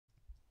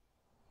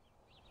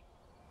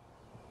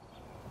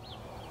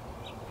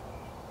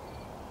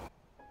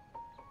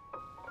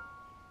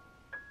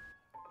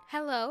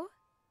Hello,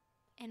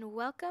 and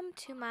welcome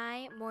to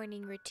my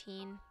morning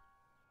routine.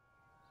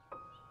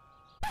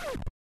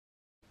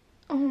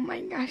 Oh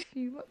my gosh,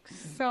 you look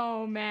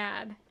so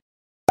mad.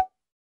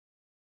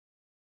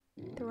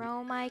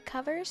 Throw my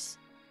covers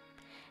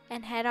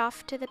and head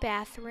off to the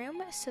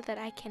bathroom so that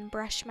I can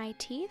brush my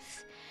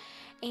teeth.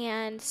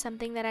 And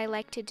something that I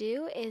like to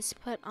do is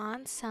put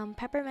on some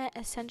peppermint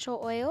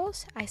essential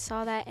oils. I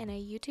saw that in a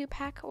YouTube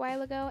hack a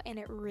while ago, and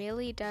it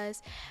really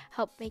does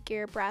help make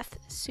your breath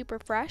super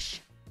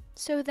fresh.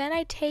 So then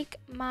I take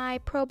my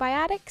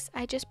probiotics.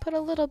 I just put a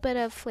little bit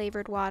of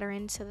flavored water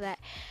in so that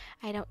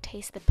I don't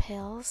taste the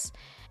pills.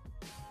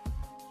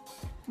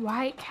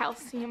 Why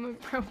calcium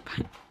and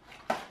probiotics?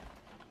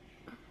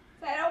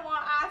 I don't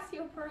want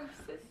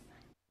osteoporosis.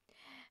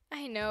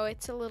 I know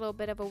it's a little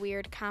bit of a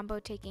weird combo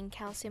taking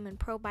calcium and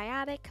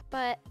probiotic,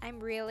 but I'm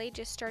really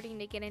just starting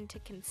to get into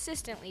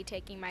consistently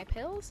taking my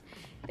pills.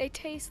 They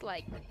taste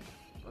like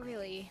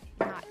really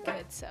not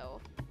good,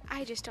 so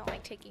I just don't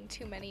like taking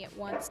too many at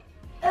once.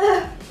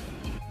 Where'd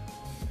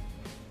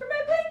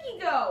my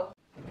blankie go?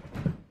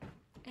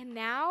 And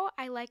now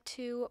I like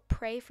to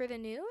pray for the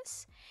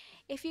news.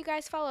 If you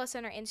guys follow us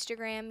on our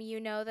Instagram, you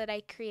know that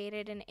I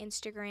created an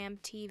Instagram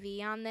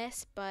TV on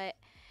this, but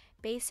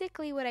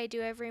basically what I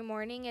do every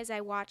morning is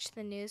I watch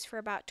the news for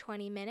about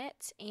 20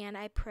 minutes and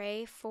I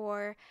pray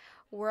for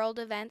world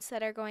events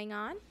that are going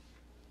on,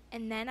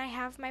 and then I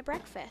have my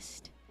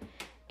breakfast.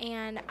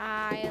 And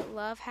I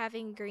love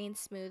having green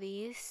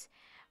smoothies,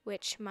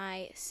 which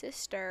my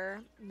sister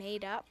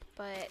made up,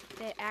 but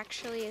it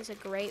actually is a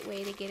great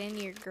way to get in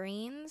your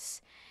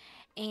greens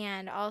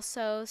and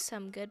also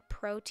some good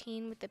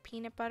protein with the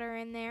peanut butter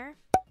in there.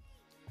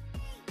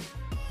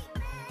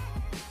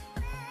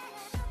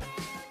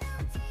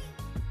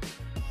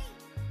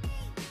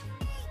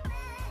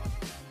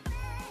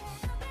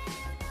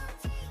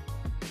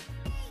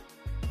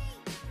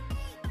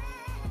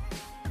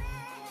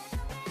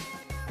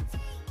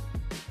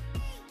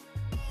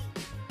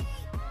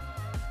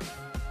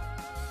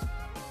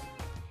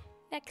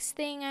 Next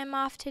thing I'm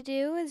off to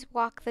do is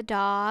walk the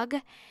dog,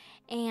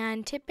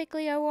 and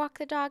typically I walk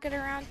the dog at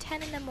around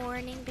 10 in the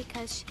morning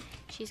because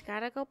she's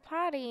got to go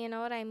potty, you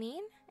know what I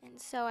mean? And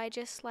so I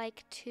just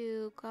like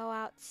to go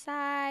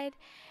outside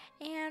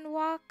and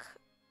walk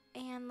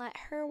and let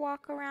her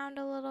walk around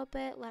a little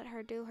bit, let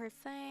her do her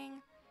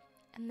thing.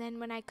 And then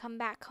when I come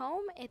back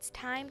home, it's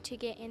time to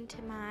get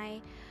into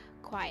my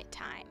quiet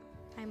time,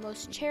 my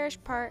most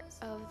cherished part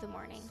of the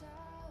morning.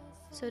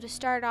 So to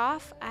start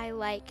off, I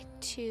like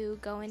to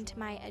go into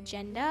my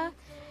agenda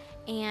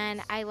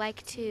and I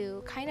like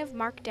to kind of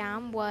mark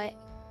down what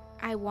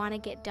I want to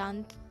get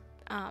done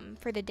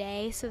for the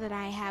day so that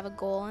I have a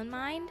goal in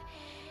mind.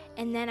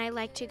 And then I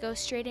like to go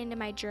straight into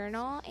my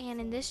journal, and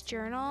in this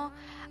journal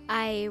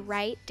I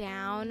write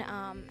down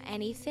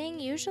anything.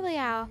 Usually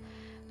I'll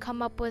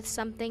come up with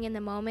something in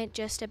the moment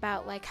just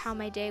about like how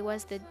my day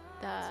was the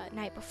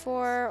night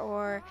before,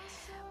 or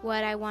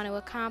what I want to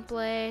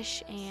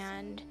accomplish,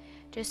 and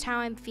just how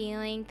I'm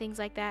feeling, things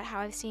like that,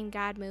 how I've seen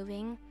God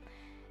moving.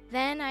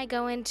 Then I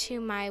go into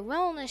my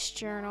wellness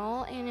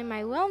journal, and in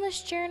my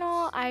wellness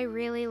journal, I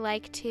really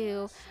like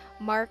to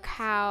mark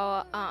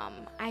how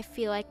I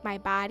feel like my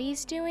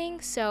body's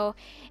doing. So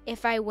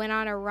if I went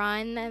on a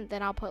run,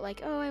 then I'll put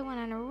like, oh, I went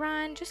on a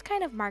run, just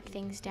kind of mark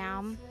things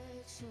down.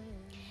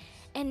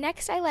 And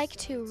next I like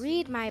to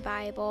read my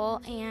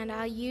Bible, and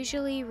I'll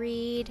usually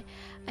read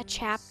a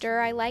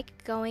chapter. I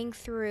like going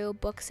through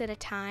books at a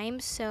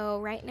time. So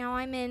right now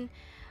I'm in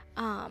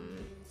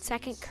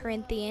 2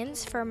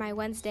 Corinthians for my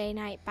Wednesday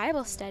night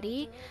Bible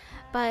study.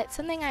 But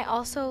something I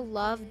also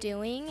love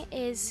doing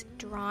is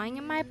drawing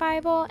in my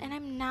Bible, and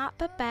I'm not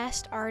the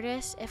best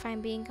artist if I'm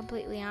being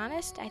completely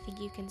honest. I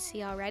think you can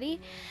see already.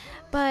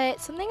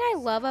 But something I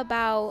love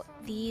about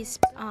these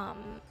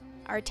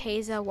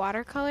Arteza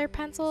watercolor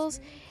pencils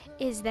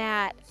is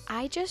that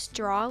I just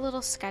draw a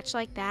little sketch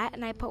like that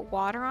and I put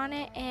water on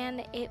it,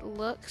 and it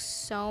looks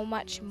so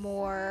much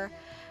more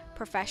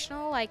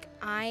professional. Like,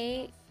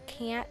 I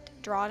can't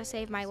draw to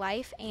save my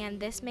life,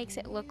 and this makes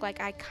it look like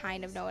I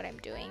kind of know what I'm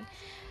doing.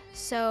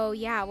 So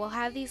yeah, we'll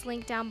have these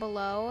linked down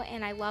below,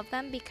 and I love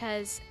them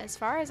because as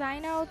far as I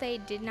know, they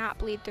did not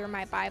bleed through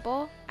my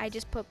Bible. I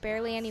just put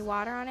barely any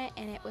water on it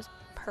and it was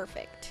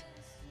perfect.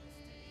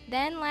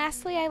 Then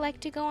lastly, I like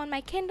to go on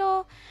my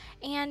Kindle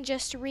and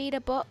just read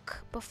a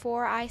book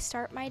before I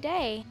start my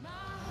day.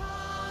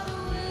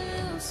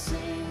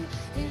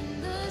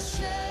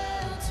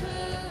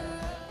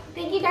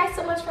 Thank you guys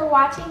so much for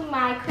watching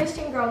my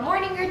Christian Girl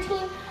morning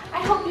routine.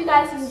 I hope you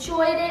guys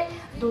enjoyed it,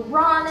 the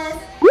rawness,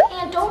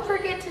 and don't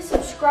forget to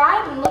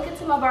subscribe and look at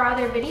some of our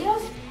other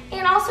videos.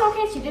 And also, in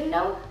case you didn't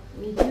know,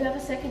 we do have a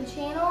second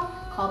channel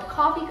called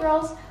Coffee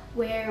Girls,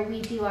 where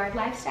we do our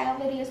lifestyle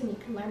videos and you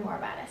can learn more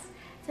about us.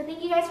 So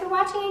thank you guys for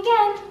watching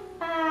again.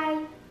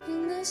 Bye.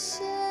 In the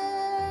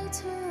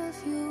shelter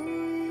of your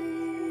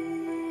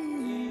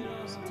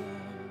wings,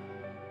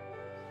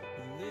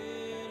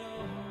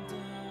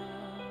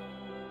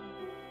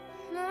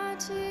 my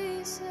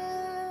Jesus.